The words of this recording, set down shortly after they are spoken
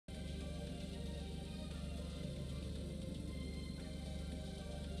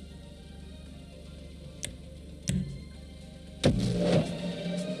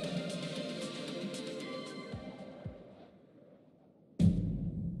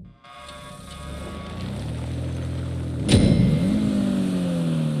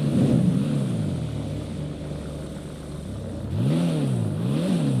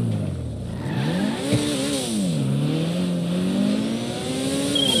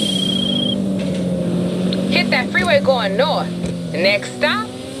that freeway going north. Next stop,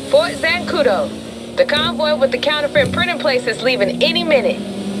 Fort Zancudo. The convoy with the counterfeit printing place is leaving any minute.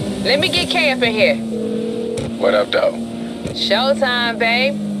 Let me get Kay up in here. What up, though? Showtime,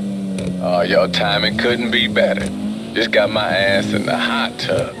 babe. Oh, your timing couldn't be better. Just got my ass in the hot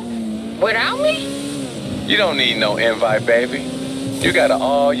tub. Without me? You don't need no invite, baby. You got an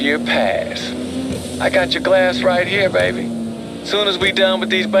all-year pass. I got your glass right here, baby. Soon as we done with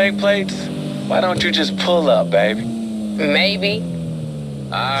these bank plates, why don't you just pull up, baby? Maybe.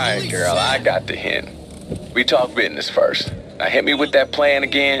 All right, girl, I got the hint. We talk business first. Now hit me with that plan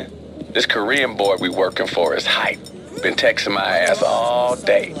again. This Korean boy we working for is hype. Been texting my ass all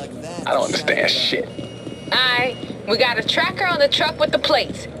day. I don't understand shit. Alright, we got a tracker on the truck with the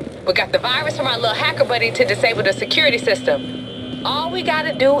plates. We got the virus from our little hacker buddy to disable the security system. All we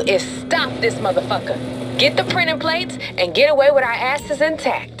gotta do is stop this motherfucker. Get the printing plates and get away with our asses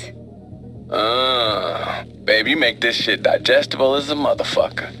intact. Baby, you make this shit digestible as a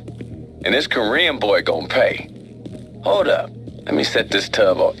motherfucker. And this Korean boy gonna pay. Hold up. Let me set this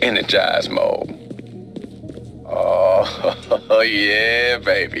tub on energize mode. Oh, yeah,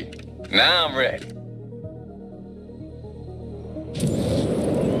 baby. Now I'm ready.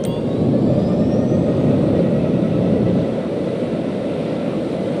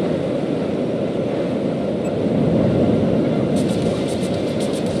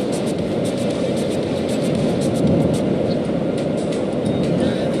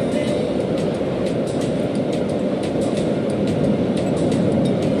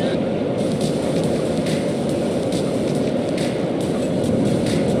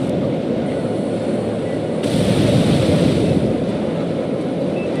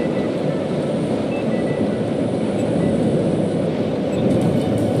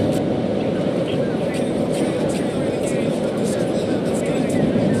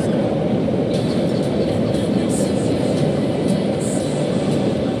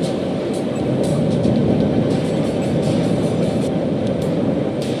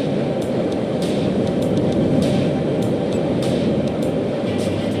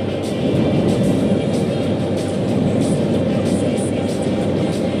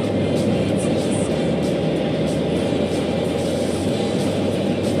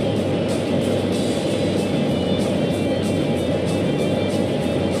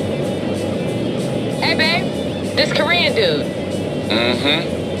 This Korean dude.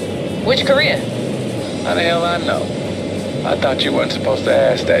 Mm-hmm. Which Korea? How the hell I know? I thought you weren't supposed to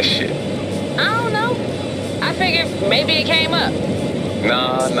ask that shit. I don't know. I figured maybe it came up.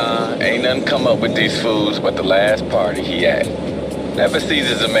 Nah. Ain't nothing come up with these fools but the last party he at. Never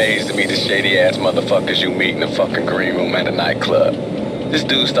ceases amaze to me the shady-ass motherfuckers you meet in the fucking green room at a nightclub. This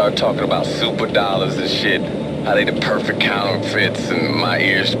dude start talking about super dollars and shit, how they the perfect counterfeits, and my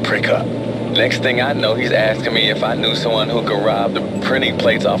ears prick up. Next thing I know, he's asking me if I knew someone who could rob the printing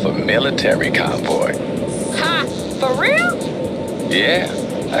plates off a military convoy. Ha! For real? Yeah.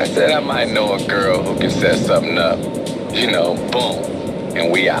 I said I might know a girl who can set something up. You know, boom. And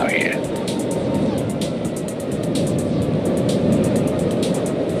we out here.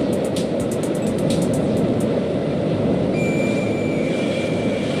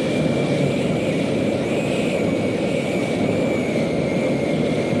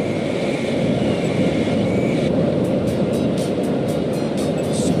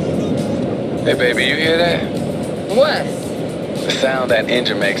 Hey, baby, you hear that? What? The sound that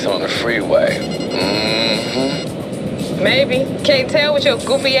engine makes on the freeway. Mm-hmm. Maybe. Can't tell with your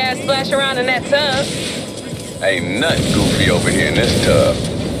goofy ass splash around in that tub. Ain't nothing goofy over here in this tub.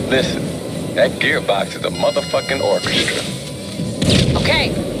 Listen, that gearbox is a motherfucking orchestra.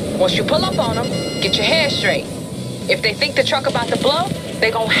 Okay, once you pull up on them, get your hair straight. If they think the truck about to blow, they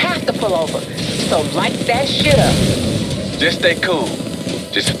gonna have to pull over. So light that shit up. Just stay cool.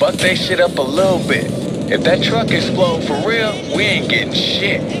 Just fuck that shit up a little bit. If that truck explode for real, we ain't getting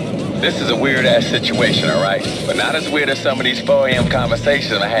shit. This is a weird-ass situation, all right? But not as weird as some of these 4 a.m.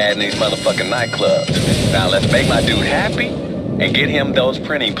 conversations I had in these motherfucking nightclubs. Now let's make my dude happy and get him those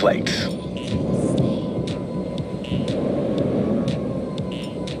printing plates.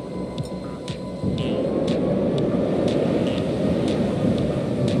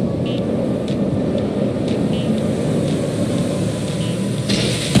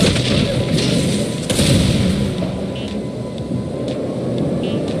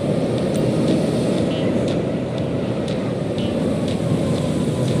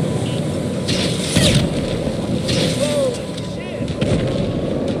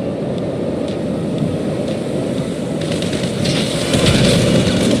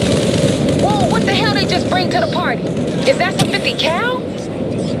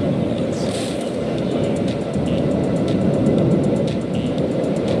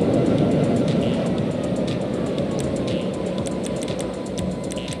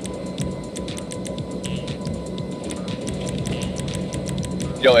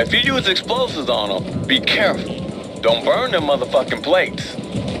 Yo, if you use explosives on them, be careful. Don't burn them motherfucking plates.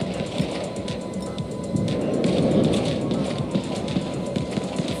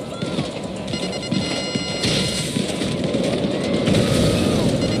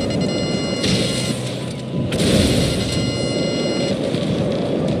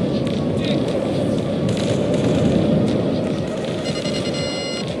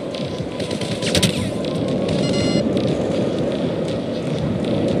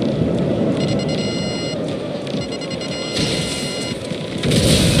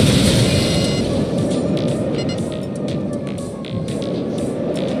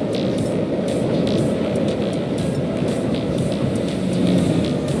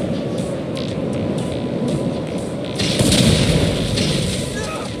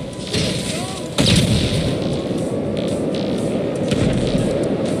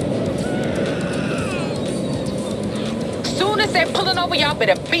 They're pulling over, y'all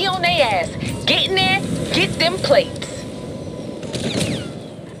better be on their ass. Get in there, get them plates.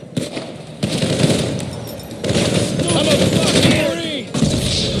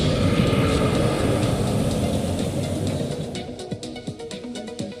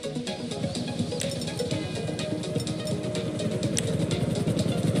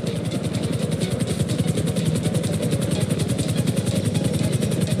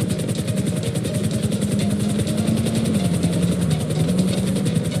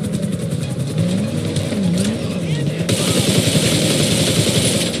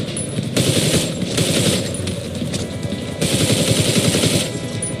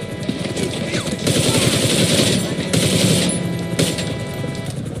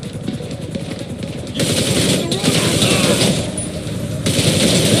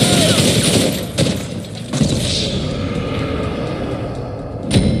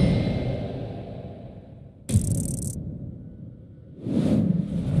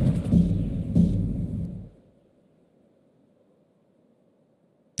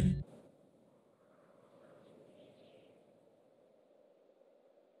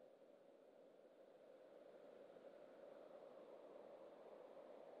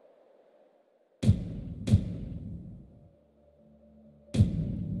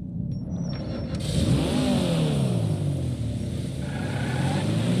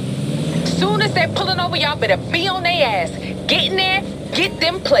 Soon as they're pulling over, y'all better be on their ass. Get in there, get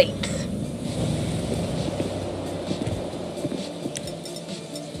them plates.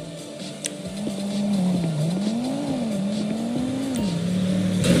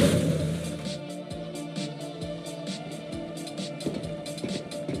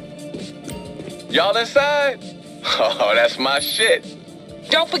 Y'all inside? Oh, that's my shit.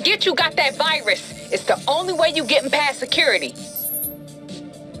 Don't forget you got that virus. It's the only way you getting past security.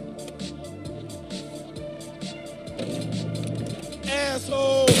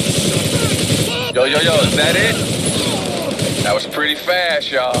 Asshole! Yo, is that it? That was pretty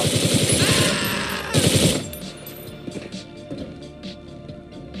fast, y'all.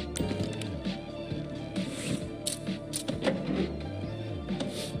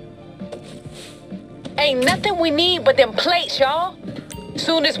 Ain't nothing we need but them plates, y'all.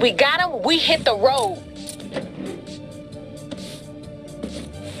 Soon as we got them, we hit the road.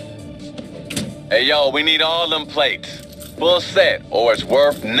 Hey, yo, we need all them plates. Full set, or it's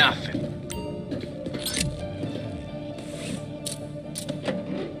worth nothing.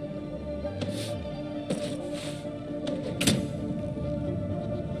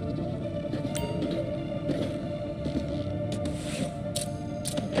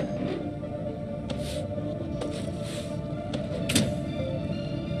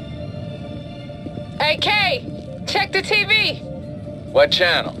 Hey, Kay, check the TV. What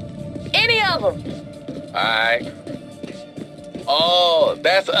channel? Any of them. Alright. Oh,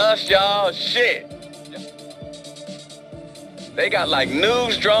 that's us, y'all. Shit. They got like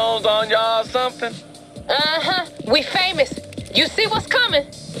news drones on y'all or something? Uh-huh. We famous. You see what's coming?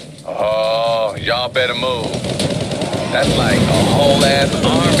 Oh, y'all better move. That's like a whole ass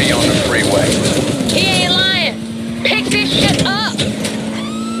army on the freeway. He ain't lying. Pick this shit up.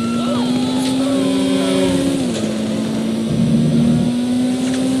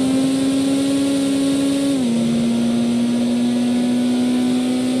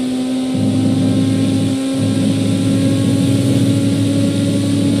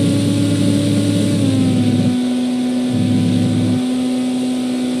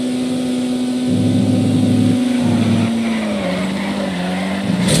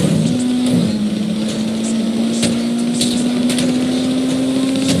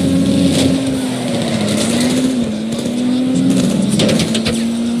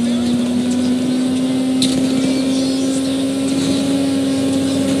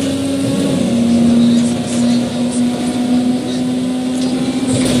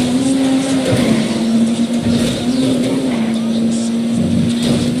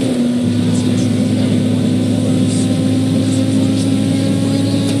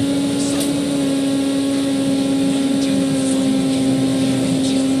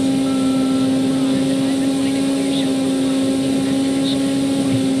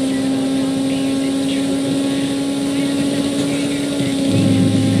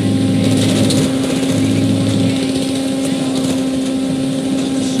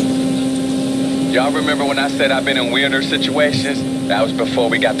 Y'all remember when I said I've been in weirder situations? That was before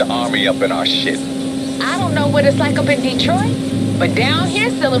we got the army up in our shit. I don't know what it's like up in Detroit, but down here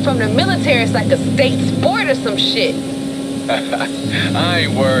stealing from the military is like a state sport or some shit. I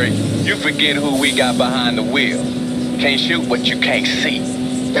ain't worried. You forget who we got behind the wheel. Can't shoot what you can't see.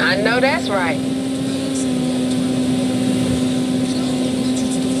 I know that's right.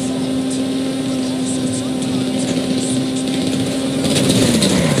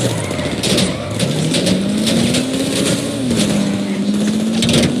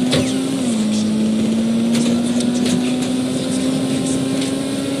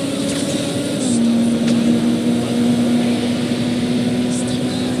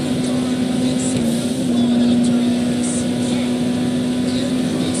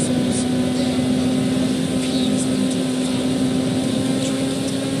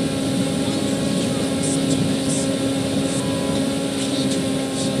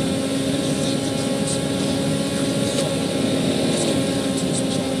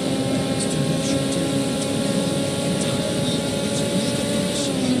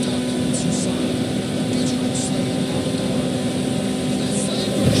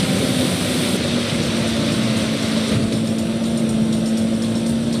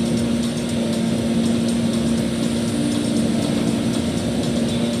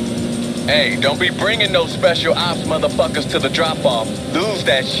 Hey, don't be bringing no special ops motherfuckers to the drop-off. Lose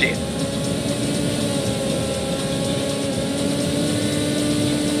that shit.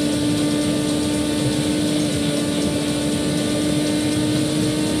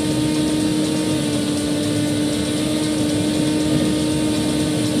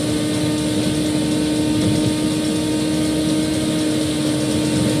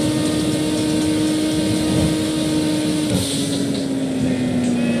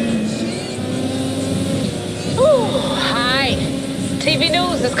 TV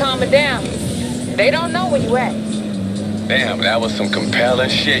news is calming down. They don't know where you at. Damn, that was some compelling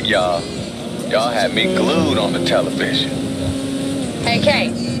shit, y'all. Y'all had me glued on the television. Hey, Kay,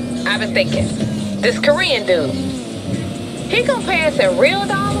 I've been thinking. This Korean dude, he gonna pay us in real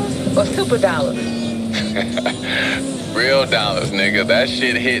dollars or super dollars? Real dollars, nigga. That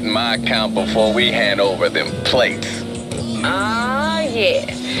shit hitting my account before we hand over them plates. Ah, yeah.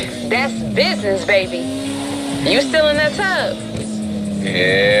 That's business, baby. You still in that tub?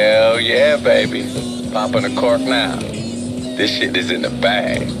 Hell yeah, baby. Popping a cork now. This shit is in the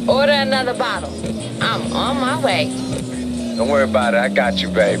bag. Order another bottle. I'm on my way. Don't worry about it. I got you,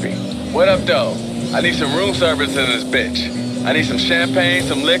 baby. What up, though? I need some room service in this bitch. I need some champagne,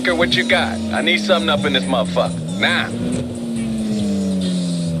 some liquor. What you got? I need something up in this motherfucker. Now.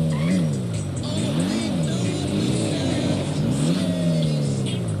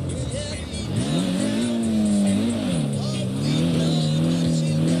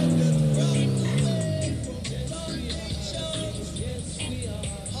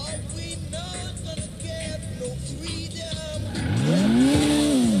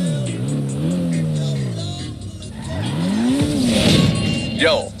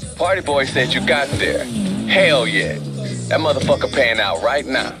 Yo, party boy said you got there. Hell yeah. That motherfucker paying out right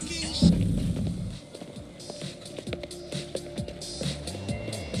now.